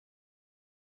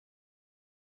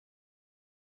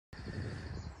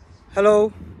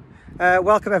Hello,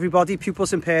 welcome everybody,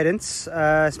 pupils and parents.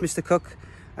 It's Mr. Cook,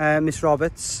 Miss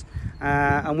Roberts,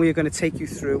 and we are going to take you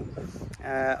through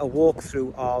a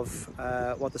walkthrough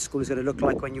of what the school is going to look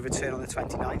like when you return on the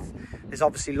 29th. There's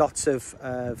obviously lots of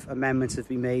amendments that have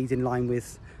been made in line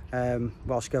with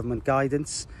Welsh Government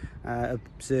guidance,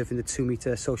 observing the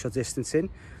 2-metre social distancing,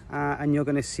 and you're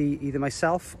going to see either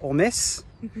myself or Miss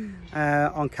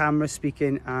on camera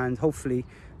speaking, and hopefully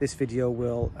this video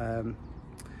will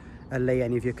allay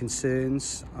any of your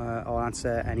concerns or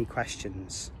answer any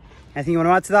questions. Anything you want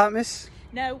to add to that, Miss?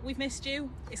 No, we've missed you.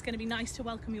 It's going to be nice to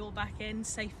welcome you all back in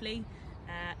safely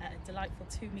at a delightful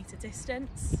 2-metre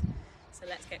distance. So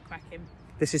let's get cracking.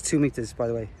 This is 2 meters, by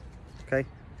the way. Okay.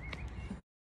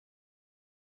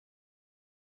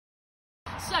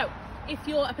 So, if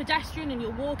you're a pedestrian and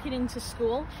you're walking into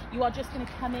school, you are just going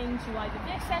to come into either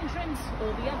this entrance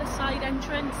or the other side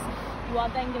entrance. You are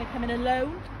then going to come in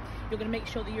alone. You're going to make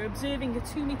sure that you're observing the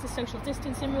 2-metre social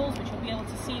distancing rules, which you'll be able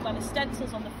to see by the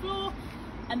stencils on the floor,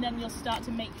 and then you'll start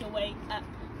to make your way up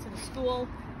to the school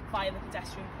via the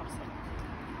pedestrian crossing.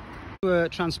 Who are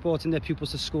transporting their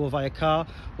pupils to school via car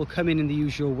will come in the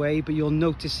usual way, but you'll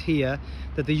notice here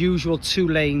that the usual 2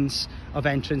 lanes of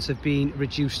entrance have been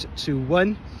reduced to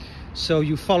 1. So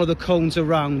you follow the cones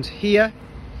around here,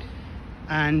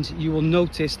 and you will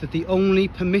notice that the only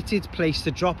permitted place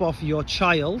to drop off your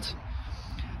child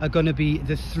are going to be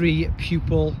the 3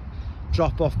 pupil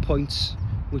drop-off points,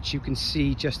 which you can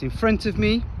see just in front of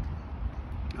me,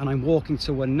 and I'm walking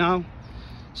to one now.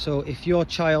 So if you're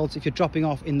dropping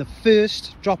off in the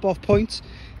first drop-off point,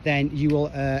 then you will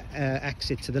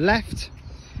exit to the left,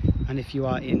 and if you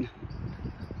are in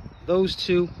those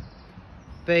 2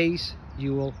 bays,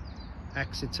 you will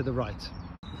exit to the right.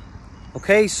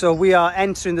 Okay, so we are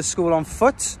entering the school on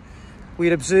foot.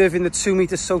 We're observing the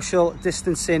 2-metre social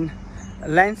distancing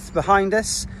length behind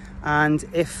us, and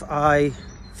if I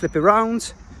flip it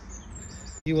around,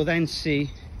 you will then see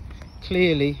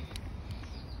clearly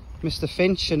Mr.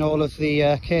 Finch and all of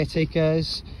the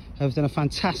caretakers have done a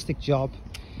fantastic job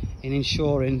in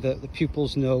ensuring that the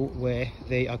pupils know where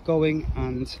they are going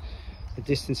and the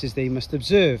distances they must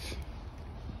observe.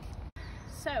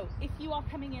 So if you are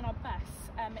coming in on bus,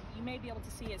 you may be able to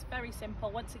see it's very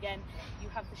simple. Once again, you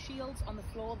have the shields on the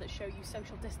floor that show you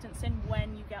social distancing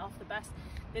when you get off the bus.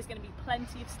 There's going to be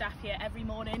plenty of staff here every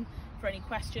morning for any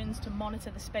questions, to monitor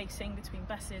the spacing between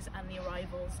buses and the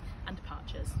arrivals and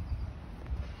departures.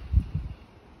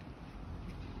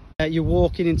 You're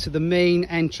walking into the main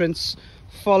entrance,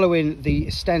 following the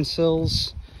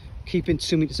stencils, keeping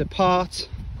 2 meters apart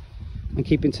and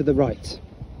keeping to the right.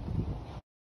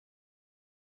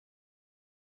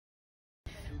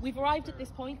 We've arrived at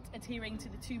this point adhering to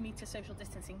the 2-metre social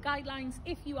distancing guidelines.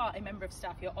 If you are a member of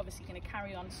staff, you're obviously going to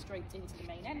carry on straight into the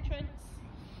main entrance.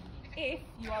 If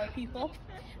you are a pupil,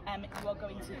 you are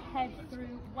going to head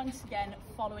through, once again,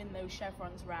 following those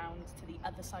chevrons round to the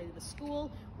other side of the school,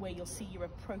 where you'll see your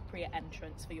appropriate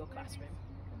entrance for your classroom.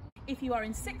 If you are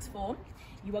in 6th form,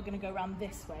 you are going to go around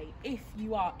this way. If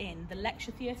you are in the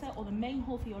lecture theatre or the main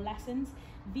hall for your lessons,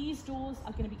 these doors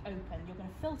are going to be open. You're going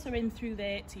to filter in through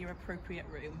there to your appropriate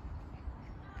room.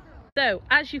 So,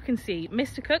 as you can see,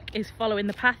 Mr. Cook is following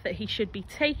the path that he should be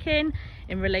taking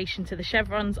in relation to the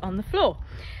chevrons on the floor.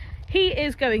 He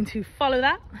is going to follow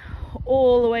that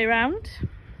all the way around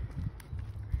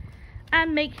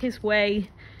and make his way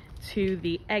to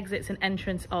the exits and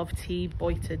entrance of T.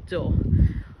 Boyter door.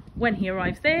 When he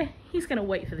arrives there, he's going to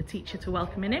wait for the teacher to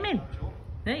welcome him in.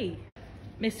 Hey.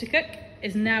 Mr. Cook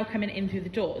is now coming in through the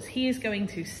doors. He is going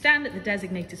to stand at the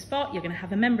designated spot. You're going to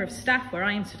have a member of staff where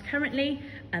I am stood currently,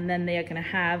 and then they are going to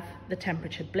have the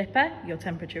temperature blipper. Your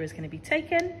temperature is going to be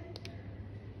taken,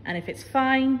 and if it's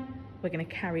fine, we're going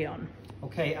to carry on.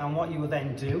 Okay, and what you will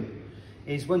then do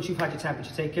is, once you've had your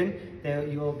temperature taken,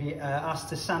 you will be asked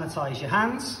to sanitize your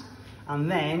hands,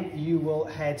 and then you will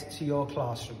head to your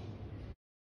classroom.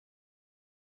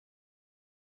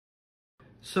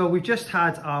 So we've just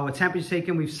had our temperature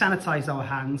taken, we've sanitized our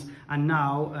hands, and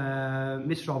now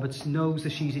Miss Roberts knows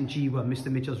that she's in G1, Mr.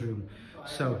 Mitchell's room.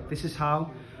 So this is how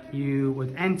you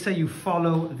would enter. You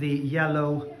follow the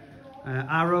yellow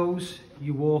arrows,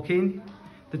 you walk in.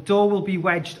 The door will be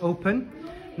wedged open.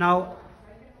 Now,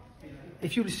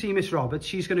 if you see Miss Roberts,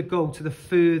 she's going to go to the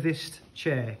furthest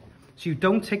chair. So you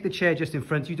don't take the chair just in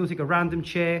front, you don't take a random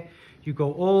chair, you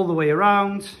go all the way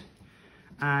around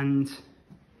and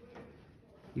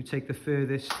you take the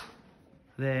furthest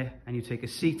there, and you take a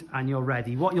seat and you're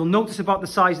ready. What you'll notice about the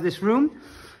size of this room,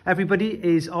 everybody,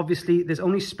 is obviously there's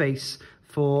only space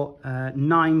for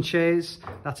 9 chairs.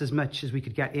 That's as much as we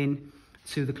could get in.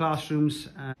 to the classrooms.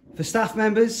 For staff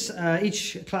members,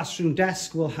 each classroom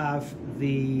desk will have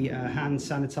the hand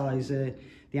sanitizer,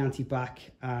 the anti-bac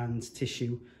and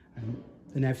tissue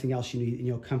and everything else you need in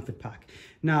your comfort pack.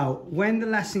 Now, when the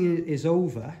lesson is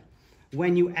over,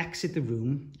 when you exit the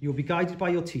room, you'll be guided by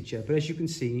your teacher, but as you can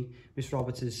see, Miss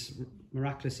Roberts has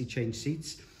miraculously changed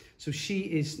seats. So she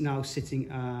is now sitting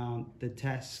on the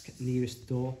desk nearest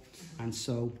the door, and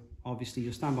so obviously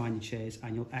you'll stand behind your chairs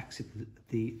and you'll exit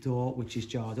the door, which is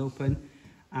jarred open,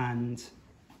 and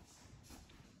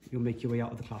you'll make your way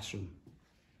out of the classroom.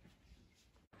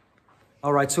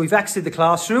 All right, so we've exited the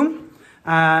classroom.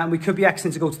 We could be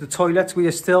exiting to go to the toilet. We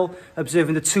are still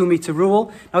observing the 2 metre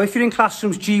rule. Now, if you're in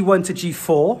classrooms G1 to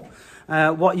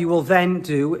G4, what you will then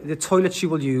do, the toilets you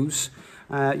will use,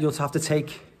 you'll have to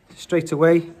take straight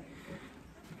away.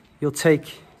 You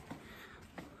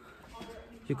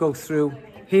go through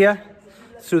here,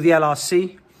 through the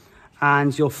LRC,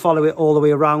 and you'll follow it all the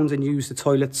way around and use the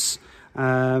toilets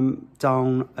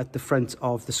down at the front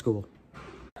of the school.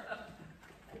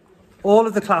 All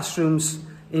of the classrooms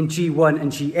in G1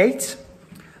 and G8,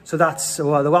 so that's the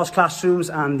Welsh classrooms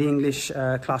and the English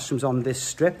classrooms on this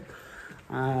strip.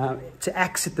 To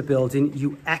exit the building,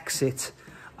 you exit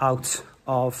out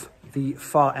of the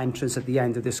far entrance at the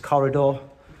end of this corridor,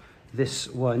 this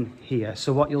one here.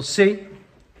 So what you'll see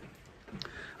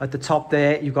at the top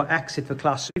there, you've got exit for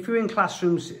class. If you're in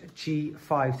classrooms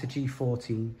G5 to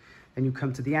G14, then you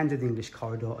come to the end of the English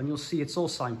corridor and you'll see it's all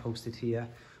signposted here.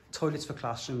 Toilets for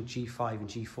classroom G5 and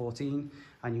G14,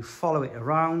 and you follow it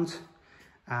around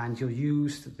and you'll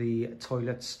use the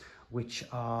toilets which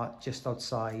are just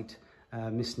outside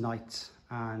Miss Knight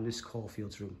and Miss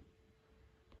Caulfield's room.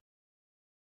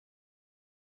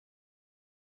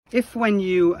 If when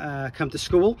you come to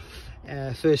school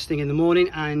first thing in the morning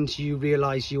and you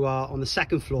realise you are on the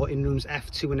second floor in rooms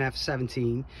F2 and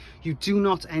F17, you do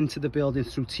not enter the building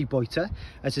through T Boita,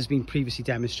 as has been previously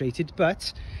demonstrated,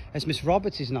 but as Miss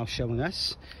Roberts is now showing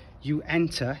us, you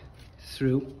enter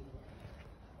through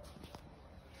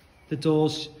the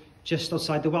doors just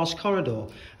outside the Welsh corridor.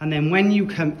 And then when you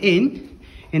come in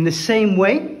the same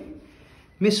way,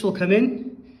 Miss will come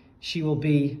in, she will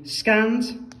be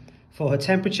scanned for her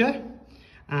temperature,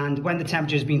 and when the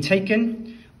temperature has been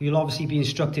taken, you'll obviously be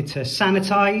instructed to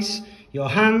sanitize your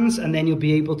hands, and then you'll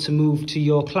be able to move to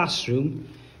your classroom,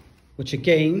 which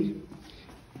again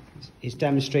is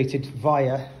demonstrated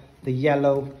via the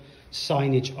yellow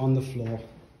signage on the floor.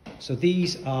 So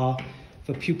these are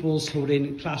for pupils who are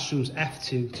in classrooms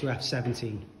F2 to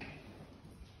F17.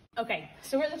 Okay,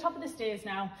 so we're at the top of the stairs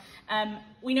now.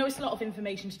 We know it's a lot of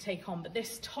information to take on, but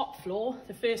this top floor,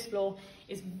 the first floor,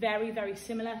 is very, very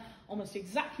similar, almost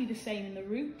exactly the same in the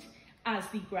route as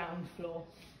the ground floor.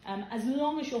 As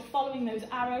long as you're following those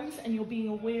arrows and you're being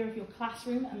aware of your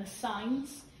classroom and the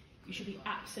signs, you should be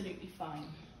absolutely fine.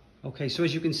 Okay, so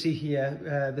as you can see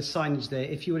here, the signage there,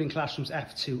 if you were in classrooms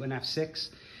F2 and F6,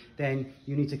 then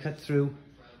you need to cut through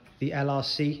the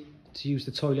LRC to use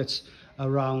the toilets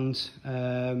around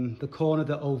the corner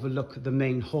that overlook the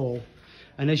main hall.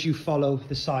 And as you follow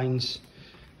the signs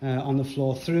on the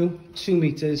floor through 2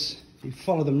 meters, you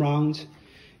follow them round,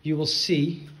 you will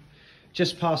see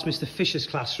just past Mr. Fisher's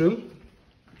classroom,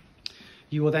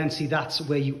 you will then see that's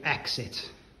where you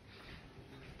exit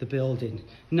the building.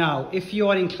 Now, if you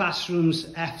are in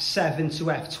classrooms F7 to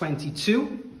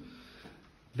F22,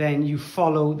 then you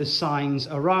follow the signs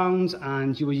around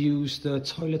and you will use the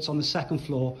toilets on the second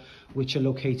floor, which are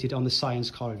located on the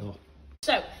science corridor.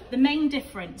 So the main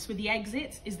difference with the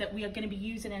exits is that we are going to be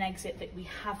using an exit that we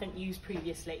haven't used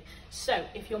previously. So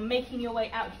if you're making your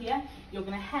way out here, you're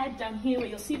going to head down here where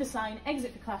you'll see the sign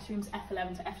exit for classrooms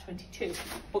F11 to F22.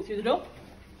 Walk through the door.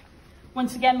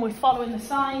 Once again, we're following the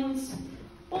signs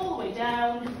all the way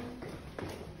down.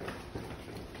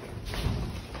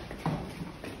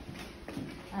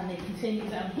 And they continue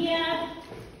down here.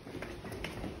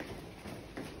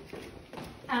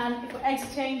 And if we're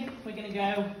exiting, we're going to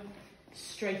go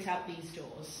straight out these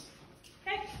doors.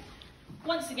 Okay?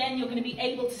 Once again, you're going to be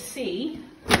able to see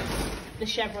the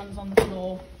chevrons on the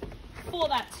floor for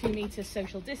that 2 meter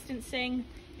social distancing.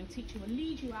 Your teacher will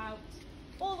lead you out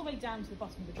all the way down to the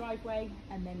bottom of the driveway,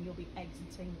 and then you'll be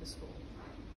exiting the school.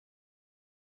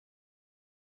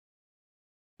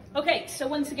 Okay, so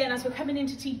once again, as we're coming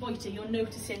into T Boita, you're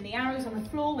noticing the arrows on the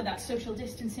floor with that social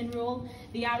distancing rule.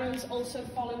 The arrows also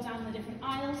follow down the different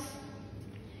aisles.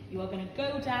 You are going to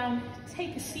go down,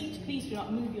 take a seat. Please do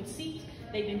not move your seat.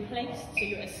 They've been placed so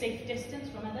you're at a safe distance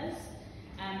from others.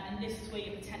 And this is where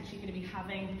you're potentially going to be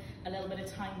having a little bit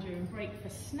of time during break for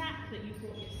snack that you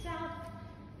brought yourself.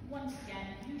 Once again,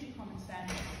 use your common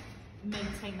sense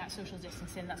maintain that social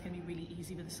distancing, that's going to be really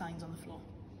easy with the signs on the floor.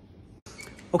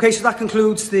 Okay, so that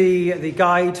concludes the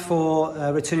guide for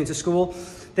returning to school.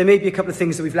 There may be a couple of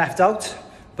things that we've left out,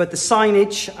 but the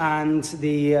signage and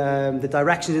the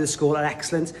directions in the school are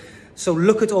excellent. So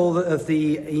look at all of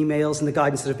the emails and the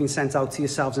guidance that have been sent out to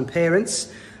yourselves and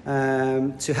parents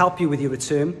to help you with your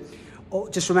return.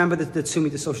 Just remember the 2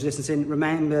 metre social distancing,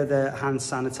 remember the hand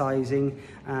sanitising,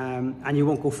 and you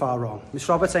won't go far wrong. Ms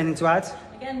Roberts, anything to add?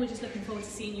 Again, we're just looking forward to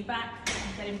seeing you back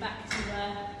and getting back to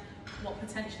what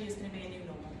potentially is going to be a new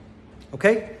normal.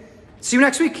 Okay, see you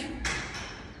next week.